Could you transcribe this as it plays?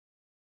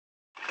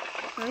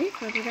Sorry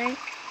for today.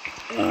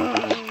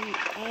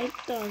 I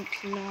don't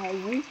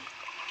know.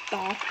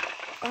 Stop.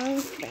 I'm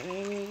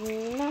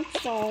feeling not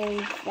so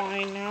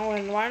fine now,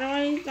 and why do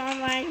I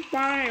sound like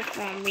Pie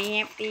from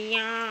the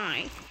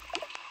FBI?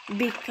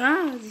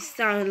 Because it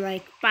sounds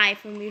like Pie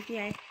from the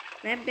FBI.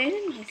 I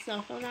updated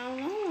myself on how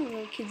long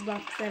ago Kidz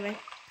Bop 7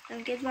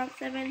 and Kidz Bop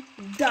 7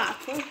 dot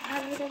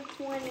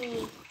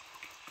 420.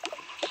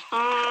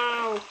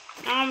 Oh,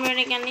 I'm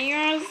reading a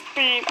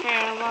newspaper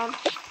about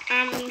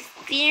a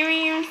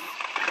mysterious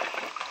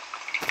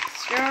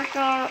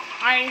circle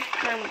ice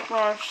cream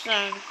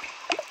person.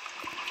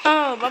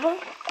 Oh, Bubble?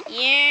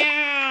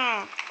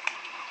 Yeah!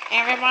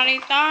 Everybody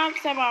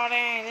talks about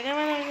it.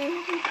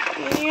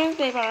 The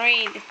newspaper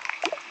read.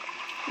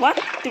 What?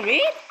 To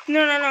read?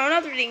 No,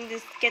 not reading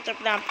this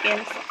Ketchup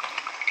Napkins.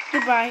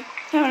 Goodbye.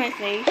 Have a nice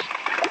day.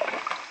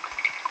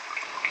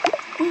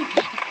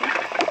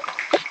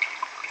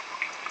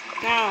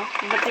 No,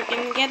 but you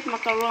can get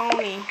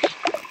macaroni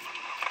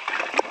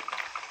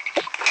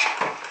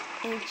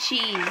and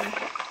cheese.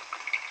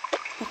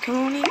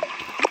 Macaroni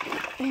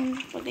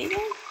and potato?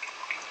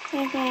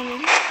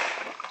 Macaroni.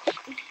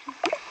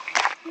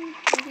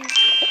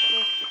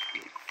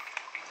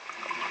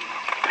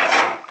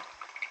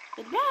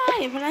 Goodbye,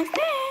 have a nice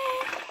day.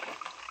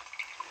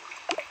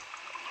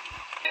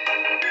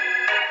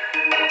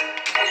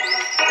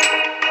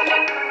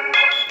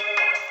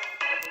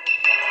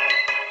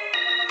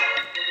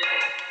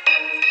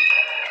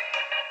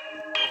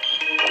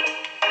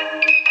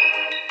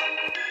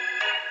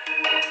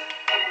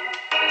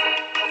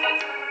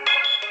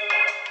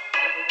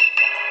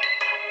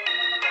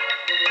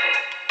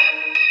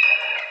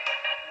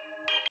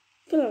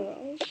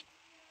 Fillerworld.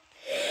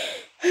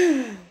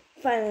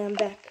 Finally, I'm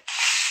back.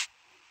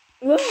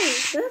 Whoa,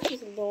 that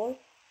was a door.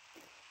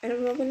 And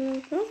I'm opening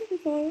the closet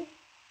before.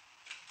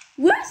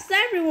 Where's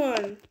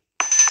everyone?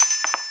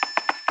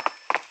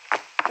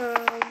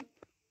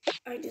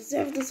 I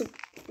deserve to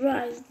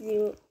surprise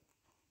you.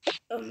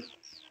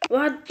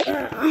 What?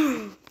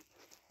 Why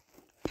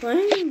are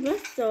your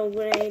breasts so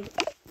great?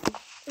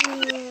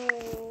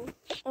 Oh,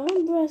 I'm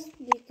impressed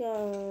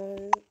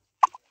because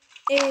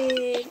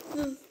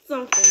it's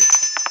something.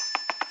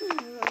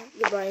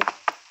 Goodbye.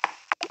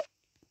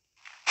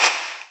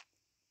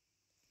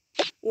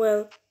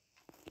 Well,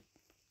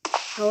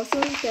 how was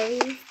I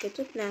carrying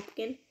Ketchup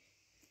Napkin?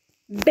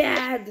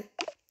 Bad!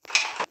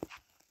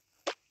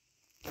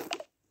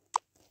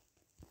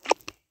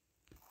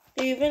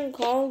 You even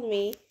called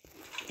me,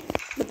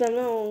 but I'm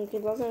not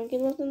Kidz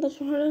Bop in the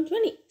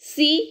 420.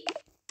 See?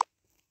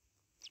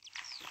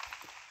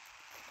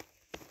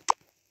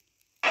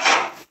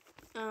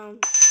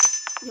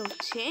 You've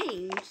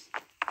changed.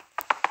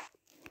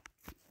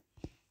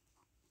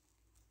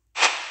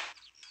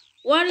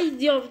 What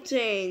is your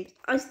change?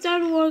 I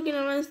started working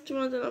in a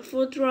restaurant and a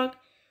food truck.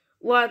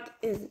 What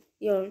is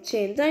your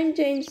change? I'm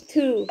changed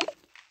too.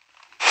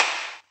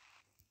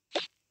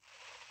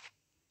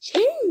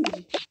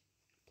 Change?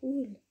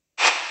 Cool.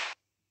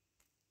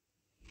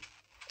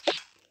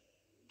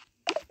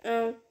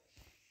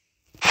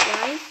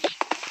 Guys,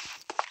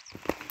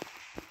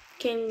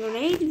 can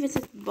Grenade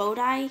visit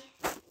Bowtie?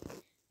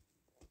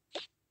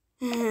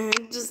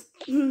 Just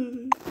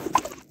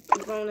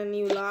found a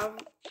new love.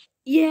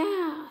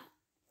 Yeah.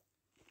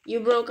 You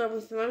broke up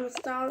with Rainbow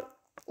Star,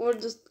 or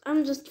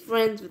I'm just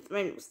friends with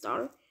Rainbow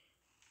Star.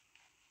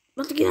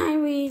 But can I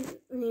read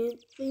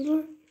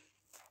newspaper?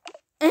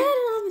 I don't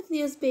know with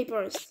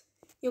newspapers.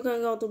 You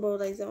can go to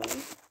Bowtie Zone.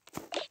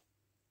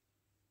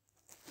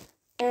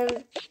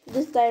 And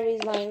this diary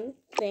is mine.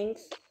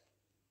 Thanks.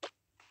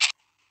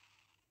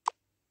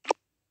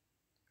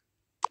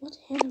 What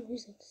hand am I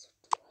using to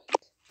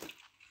write?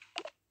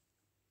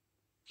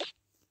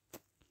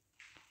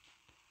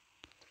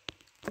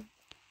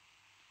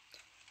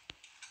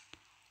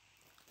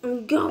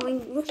 I'm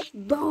going with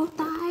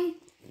Bowtie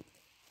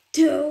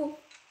to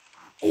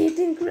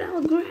eating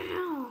grill.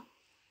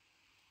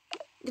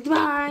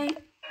 Goodbye.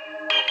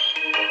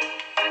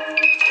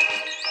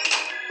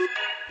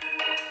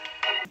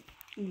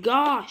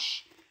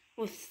 Gosh,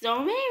 with so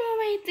many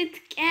roommates,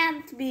 it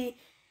can't be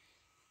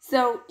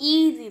so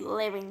easy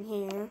living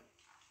here.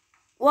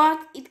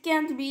 What? It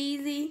can't be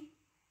easy?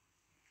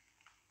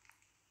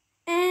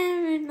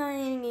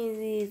 Everything is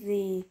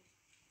easy.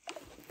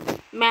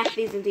 Math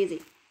isn't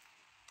easy.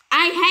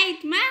 I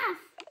hate math!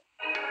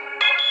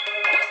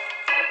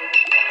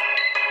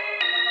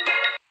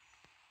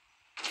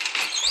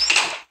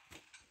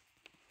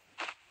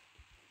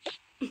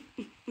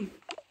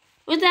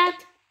 With that,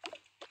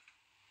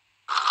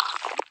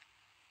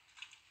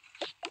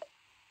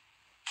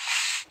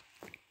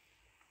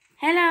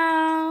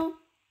 hello!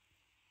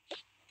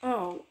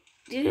 Oh,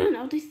 did you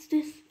notice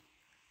this?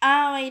 Oh,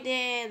 I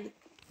did.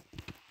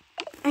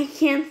 I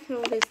can't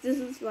throw this. This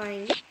is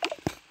flying.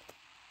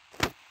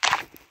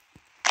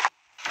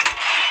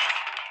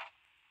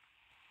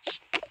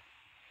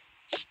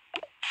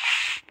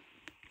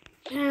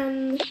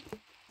 And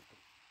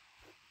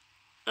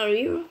are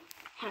you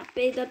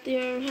happy that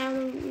you're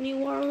having new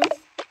worlds?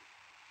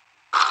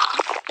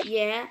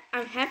 Yeah,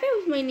 I'm happy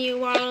with my new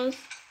Warriors.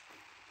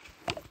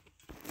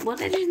 What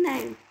is his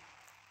name?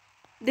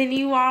 The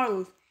new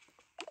Warriors.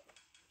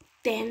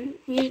 10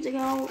 years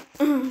ago,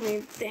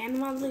 10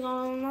 months ago,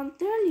 I'll not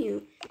tell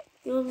you.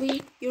 It will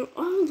be your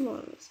old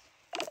Warriors.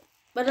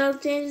 But I'll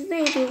change his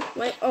name to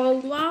my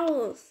old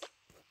Warriors.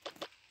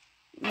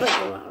 But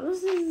the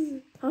Warriors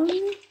is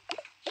only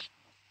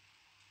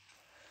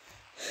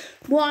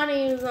 1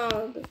 year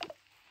old.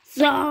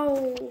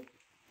 So,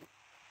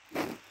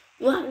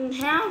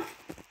 1.5.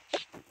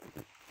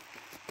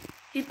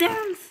 He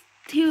turns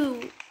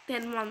 2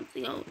 10 months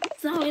ago.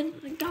 So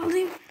it calls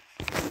him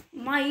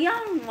my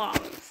young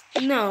Wallace.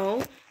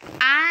 No,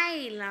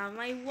 I love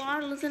my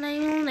Wallace and I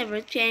will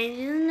never change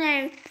his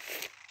name.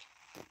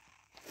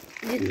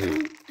 Did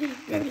not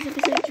previous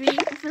episode 3 of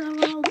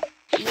Fillerworld?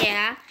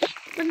 Yeah,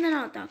 but then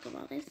I'll talk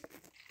about this.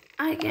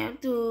 I came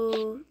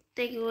to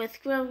take it with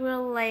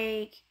Fillerworld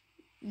like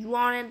you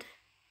wanted.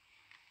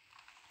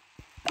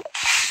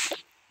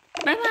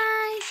 Bye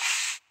bye!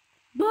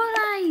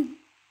 Bowtie!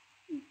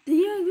 Do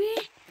you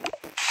agree?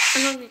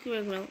 I'm going to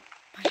Fillerworld.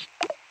 Bye.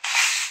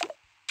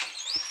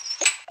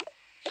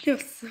 You're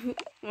so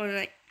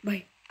alright.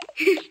 Bye.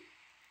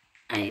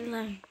 I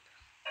love it.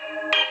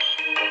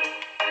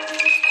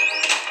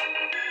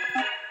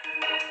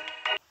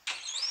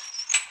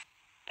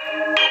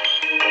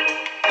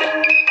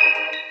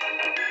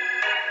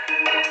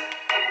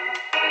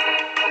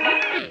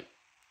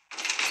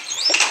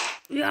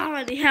 We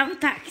already have a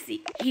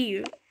taxi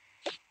here.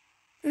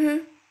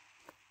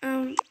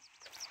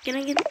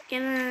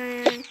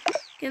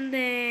 Can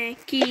the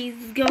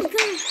keys go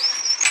there?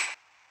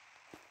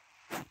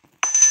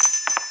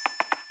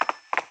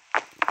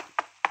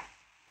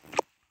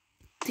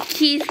 The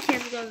keys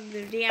can't go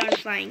there, they are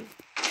flying.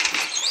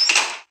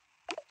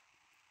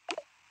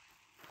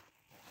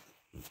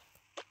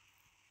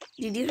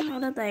 Did you know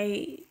that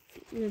I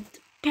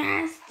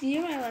past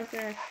year I was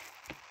a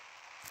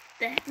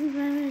taxi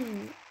driver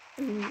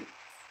in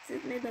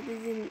Sydney that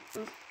is in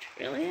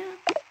Australia?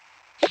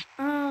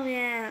 Oh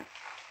yeah.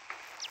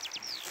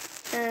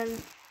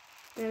 And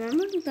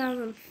remember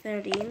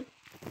 2013?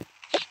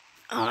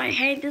 Oh, I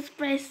hate this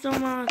place so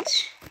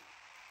much.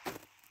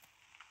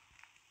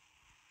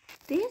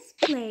 This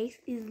place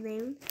is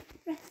named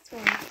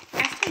Restaurant.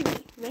 After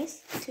me,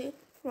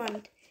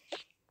 Restaurant.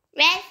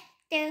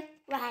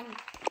 Restaurant.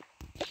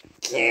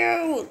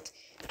 Cute.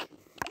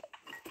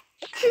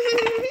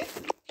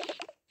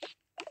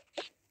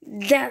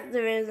 That's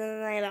the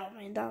reason I love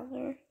my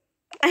daughter.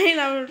 I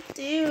love her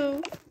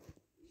too.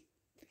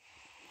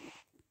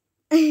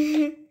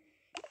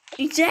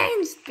 You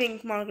changed,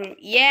 Pink Marker.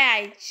 Yeah,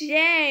 I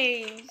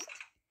changed.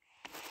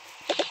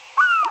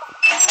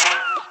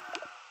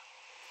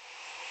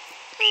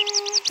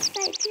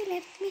 Sorry, you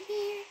left me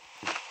here.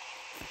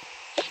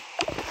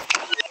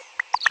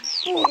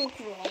 Poor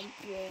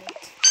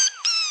Crumpet.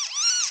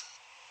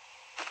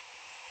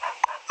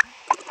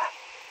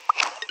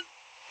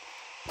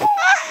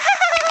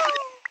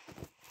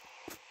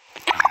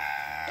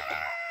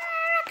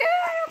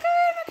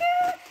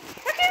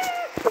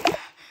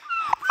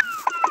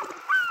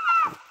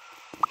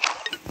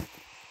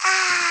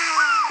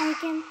 I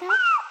can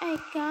touch a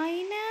guy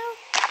now?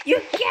 You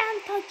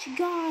can't touch a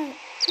guy!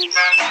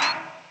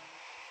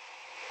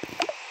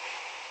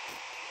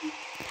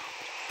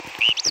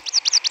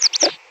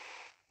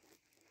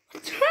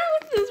 What's wrong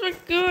with this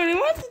raccoon? He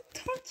wants to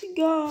touch a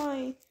guy!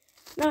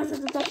 No, it's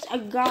to touch a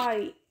guy.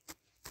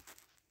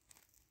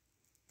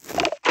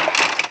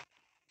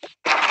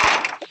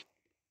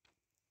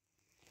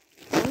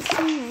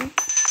 Listen,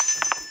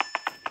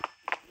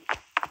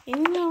 you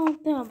know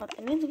what, but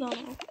I need to go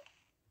now.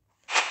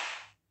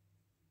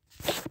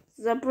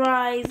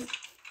 Surprise!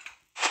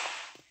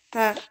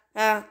 Ha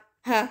ha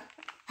ha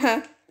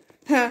ha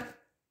ha.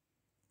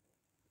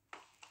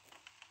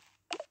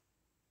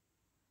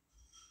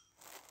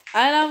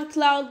 I love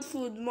cloud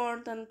food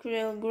more than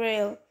krill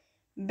grill.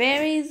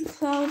 Berries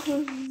cloud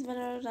food is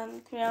better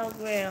than krill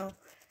grill.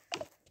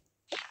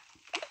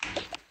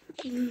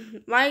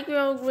 My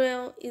krill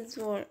grill is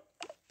for.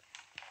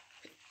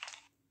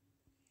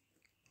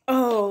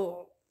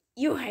 Oh,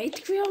 you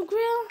hate krill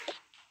grill?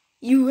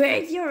 You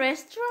hate your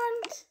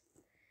restaurant?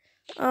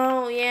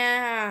 Oh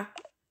yeah.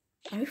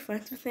 Are you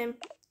friends with him?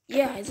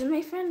 Yeah, he's in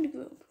my friend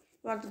group.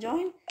 Want to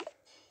join?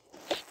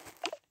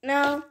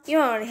 No, you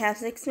already have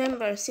 6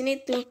 members. You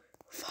need to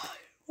fire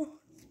one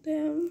of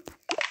them.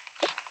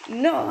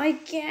 No, I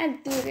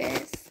can't do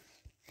this.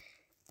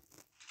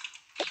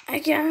 You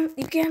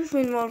can't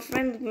win more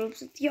friend groups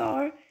with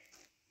your.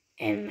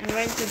 And I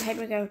went to the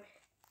hypercar.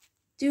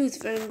 Dude's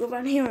friend group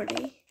on here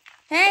already.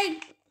 Hey,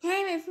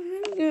 my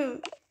friend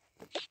group.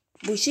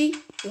 Bushy,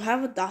 you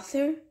have a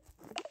daughter?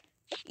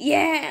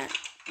 Yeah,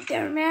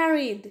 they're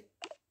married.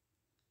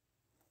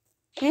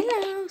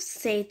 Hello,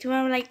 say to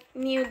our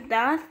new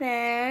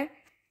daughter.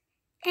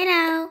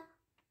 Hello.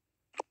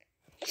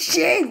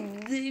 She's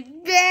the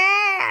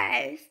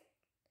best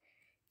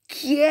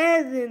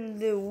kid in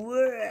the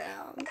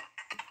world.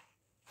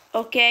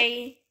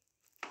 Okay,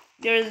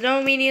 there's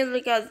no minions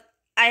because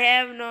I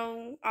have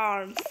no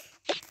arms.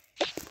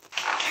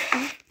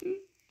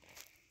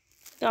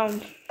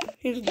 Dumb.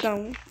 He's a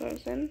dumb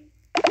person.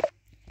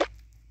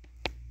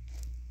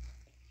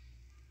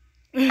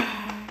 I'm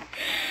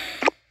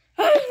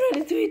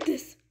ready to eat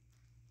this.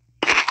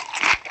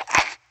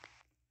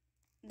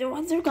 The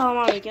ones are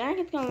calamari. Can I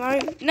get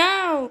calamari?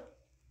 No!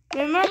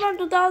 Remember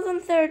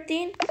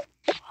 2013? Oh,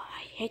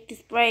 I hate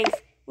this place.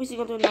 We should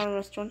go to another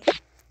restaurant.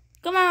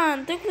 Come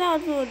on, take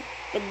cloud food.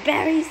 But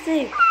very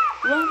sick.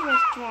 What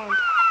restaurant?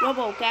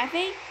 Robo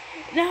Cafe?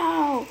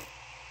 No!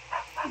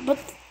 But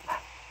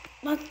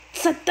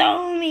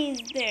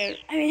Satomi's there.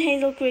 I mean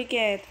Hazel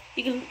Cricket.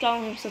 You can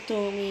call him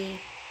Satomi.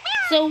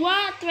 So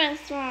what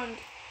restaurant?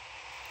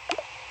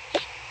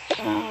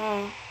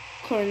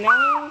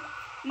 Cornelio?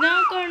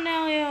 No,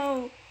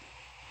 Cornelio.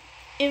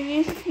 If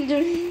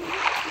you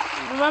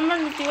remember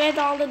that you ate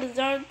all the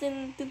desserts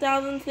in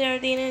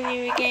 2013 and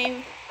you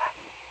became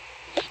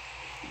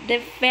the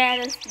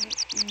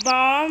fattest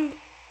bomb,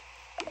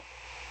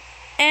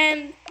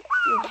 and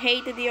you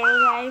hated your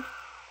life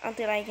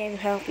until I came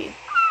to help you.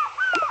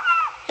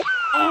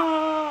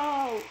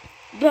 Oh,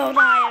 Bowtie,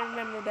 I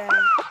remember that.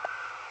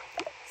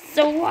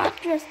 So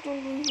what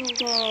restaurant will you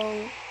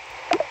go?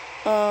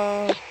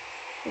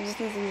 Just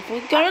listen to the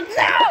food court.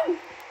 No!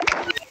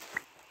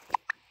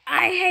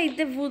 I hate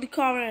the food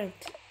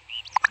court.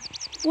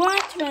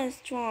 What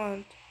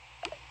restaurant?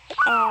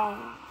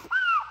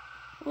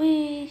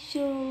 We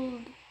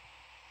should...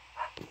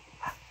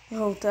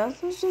 Hotel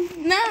or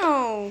something?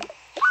 No!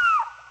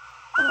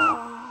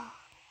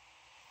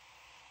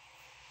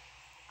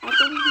 I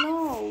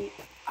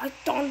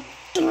don't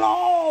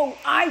know.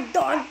 I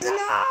don't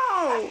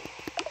know!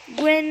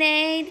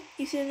 Grenade,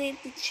 you should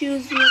need to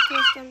choose what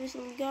restaurant you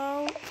should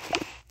go.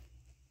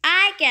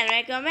 I can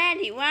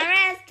recommend you a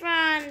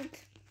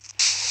restaurant.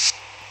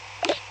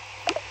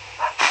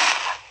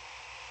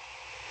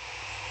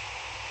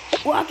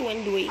 What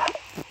will we?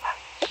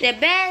 The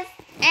best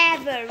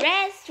ever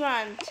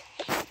restaurant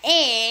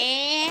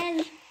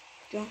is...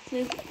 This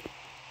is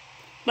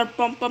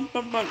restaurant.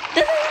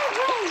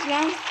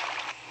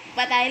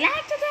 But I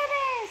like to do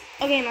this.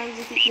 Okay, now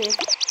just eat this.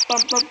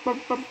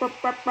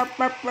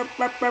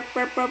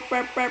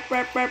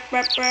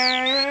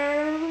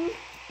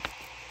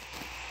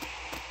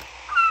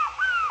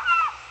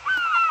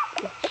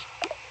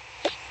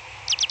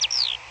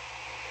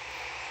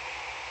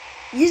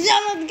 You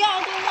shouldn't go to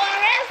a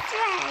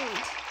restaurant.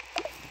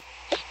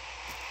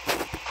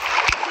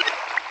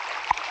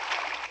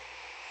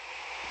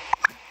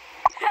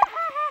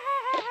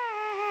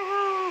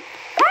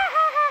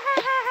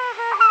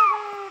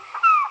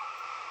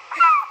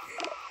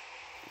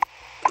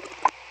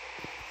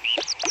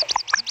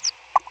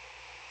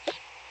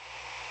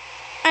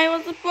 I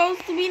was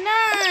supposed to be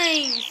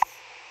nice.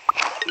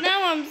 Now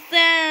I'm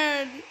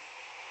sad.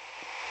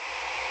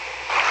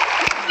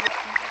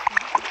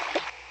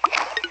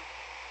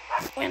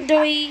 When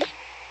do we?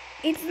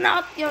 It's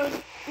not your.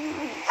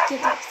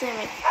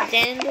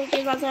 Jen do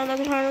Kidz Bop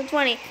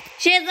 120.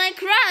 She's my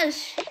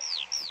crush.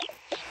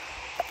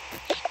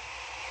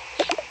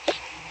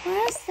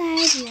 Where's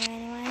Sadie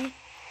anyway?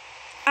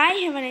 I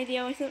have an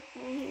idea. We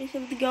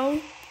should go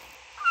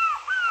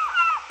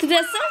to the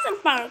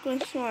Sunset Park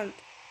restaurant.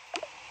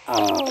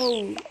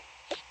 Oh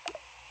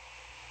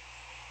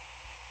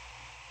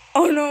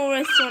no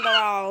restaurant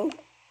at all.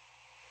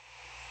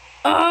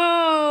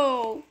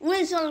 Oh,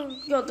 we shall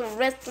go to a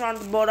restaurant,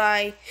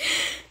 Bowtie.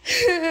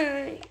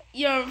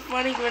 You're a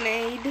funny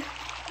grenade.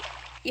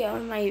 You're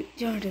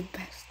the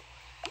best.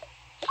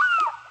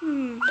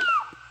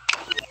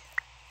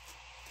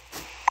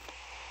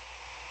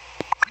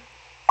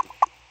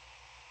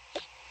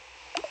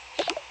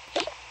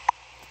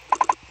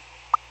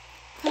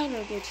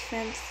 Hello, good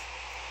friends.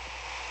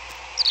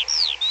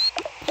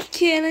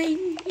 Can I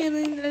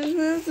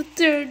learn the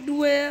third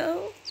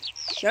well?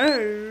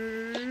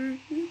 Sure.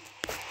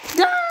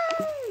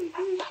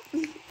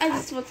 I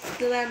just watched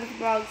the Land of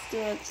Bogs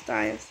too much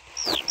times.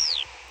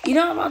 You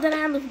know about the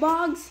Land of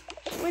Bogs?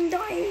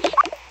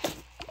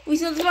 We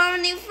should form a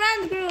new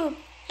friend group.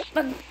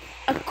 But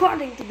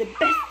according to the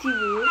best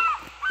rule,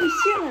 we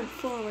shouldn't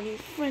form a new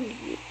friend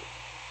group.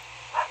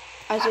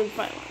 I should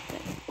find one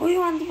thing. Who you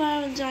want to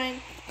find and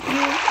join?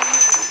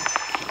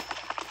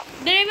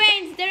 The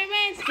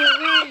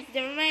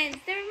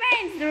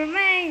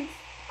remains.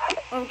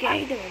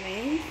 Okay, the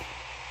remains.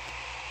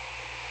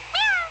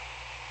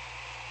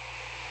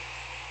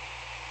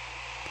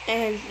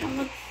 And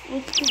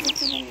what's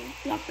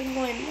dropping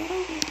going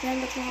on?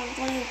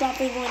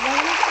 Dropping going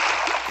on.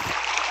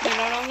 They're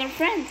no longer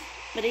friends,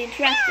 but they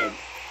interacted.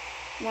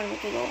 1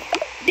 week ago.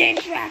 They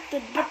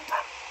interacted, but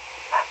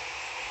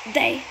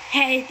they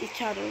hate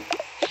each other.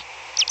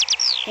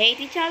 Hate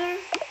each other?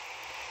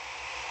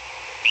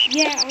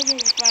 Yeah, I was on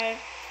fire.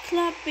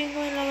 Clapping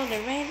going on the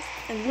ranks,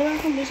 and blue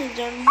commission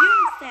join you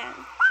instead.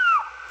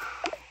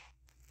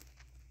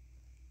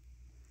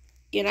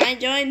 Can I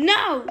join?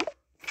 No!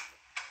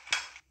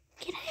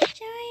 Can I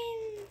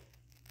join?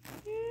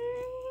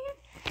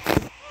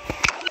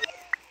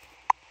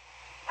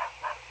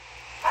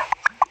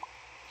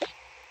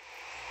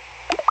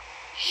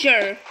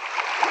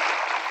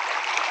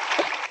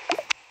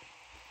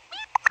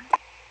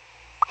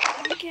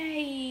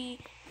 Okay.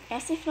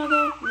 Essay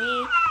Flugger,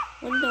 me,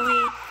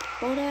 Windowy,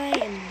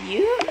 Bowtie, and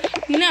you?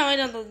 No, I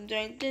don't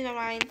join. Never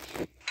mind.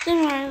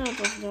 Never mind, I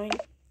don't join.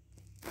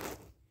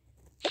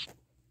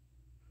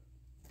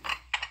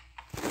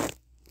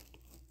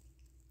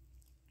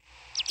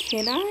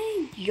 Can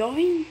I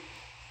join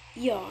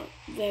your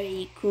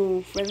very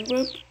cool friend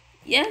group?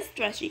 Yes,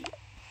 Trashy.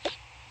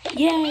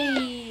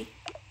 Yay!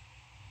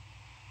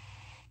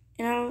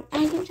 I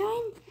can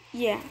join?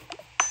 Yeah.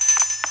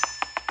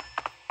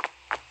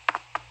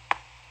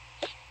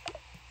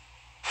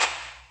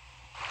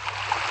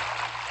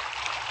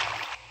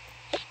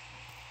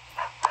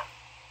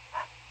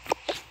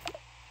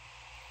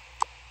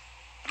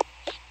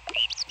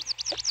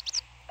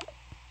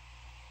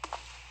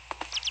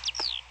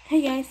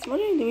 Hey guys, what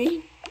are you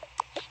doing?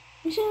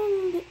 We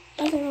should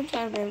as I'm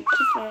trying to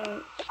just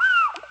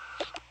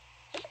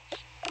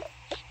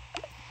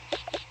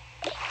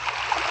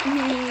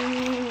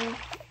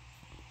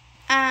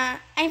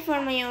I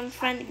formed my own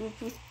friend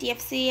group with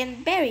TFC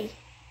and Barry.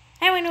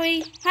 Hi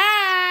Winnowy.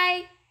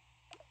 Hi!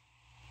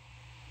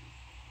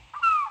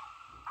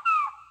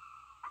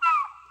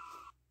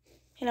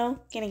 Hello,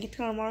 can I get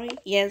calamari?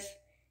 Yes.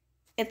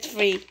 It's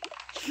free.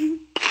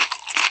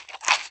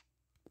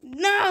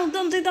 No,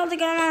 don't take out the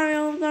calamari,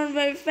 I'll turn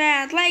very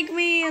fast, like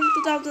me in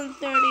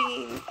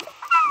 2013.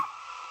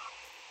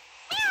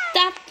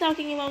 Stop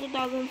talking about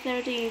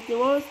 2013, it's the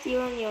worst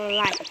year in your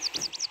life.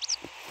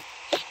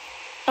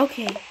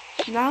 Okay,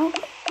 now,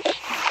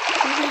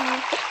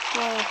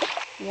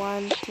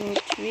 1, 2,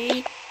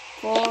 3,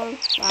 4,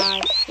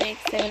 5, 6,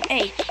 7,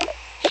 8.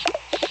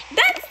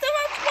 That's too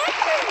much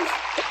weapons!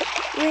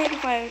 You need to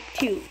fire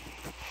 2.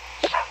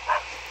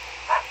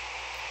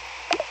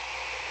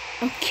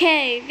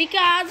 Okay,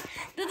 because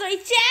the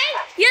Chang,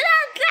 you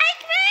don't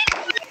like me?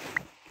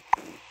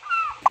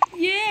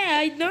 Yeah,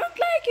 I don't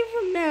like you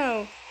from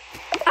now.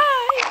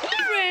 I'm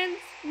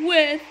friends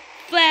with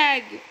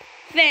Flag.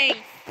 Thanks.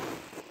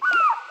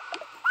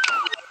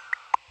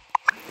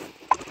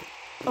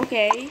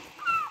 Okay.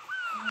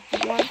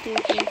 1, 2, 3,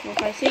 4,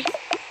 5, 6.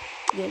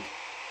 Good.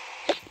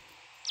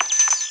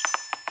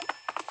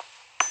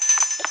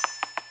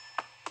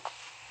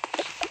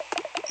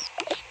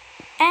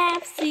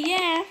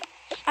 FCF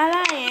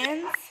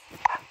Alliance.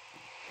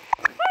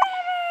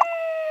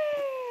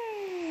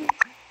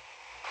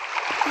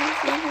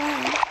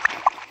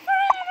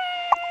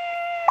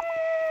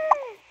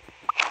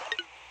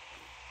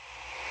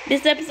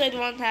 This episode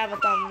won't have a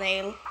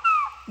thumbnail.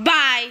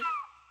 Bye!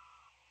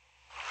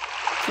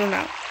 For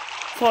now.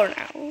 For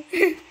now.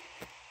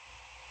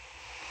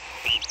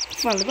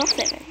 Volleyball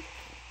 7.